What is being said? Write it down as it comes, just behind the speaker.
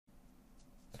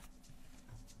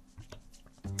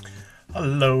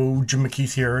Hello, Jim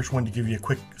McKeeth here. I just wanted to give you a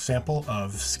quick sample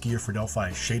of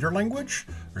Skia4Delphi shader language,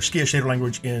 or Skia shader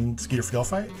language in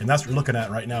Skia4Delphi, and that's what you're looking at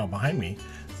right now behind me.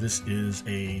 This is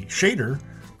a shader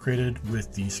created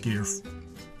with the Skia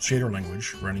shader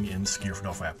language running in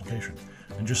Skia4Delphi application.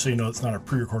 And just so you know, it's not a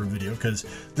pre-recorded video, because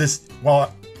this,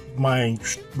 while my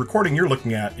recording you're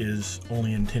looking at is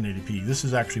only in 1080p, this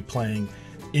is actually playing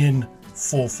in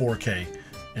full 4K.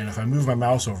 And if I move my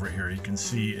mouse over here, you can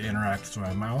see it interacts with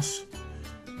my mouse.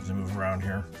 As I move around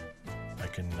here, I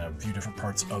can view different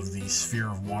parts of the sphere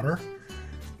of water.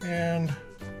 And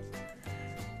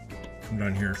come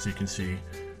down here so you can see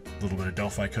a little bit of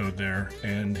Delphi code there.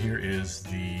 And here is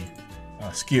the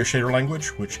Skia shader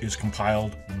language, which is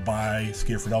compiled by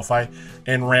Skia4Delphi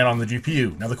and ran on the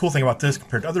GPU. Now, the cool thing about this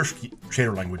compared to other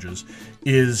shader languages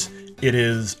is it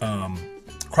is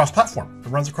cross-platform. It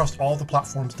runs across all the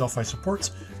platforms Delphi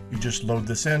supports. You just load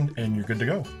this in and you're good to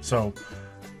go. So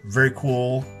very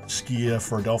cool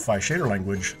Skia4Delphi shader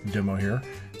language demo here.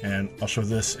 And I'll show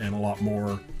this and a lot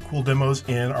more cool demos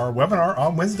in our webinar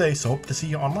on Wednesday. So hope to see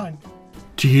you online.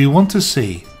 Do you want to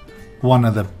see one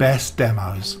of the best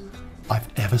demos I've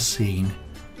ever seen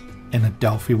in a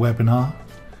Delphi webinar?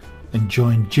 And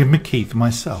join Jim McKeeth and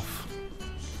myself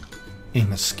in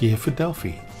the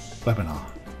Skia4Delphi webinar.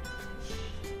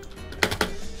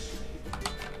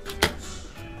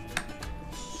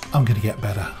 I'm going to get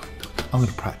better. I'm going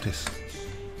to practice.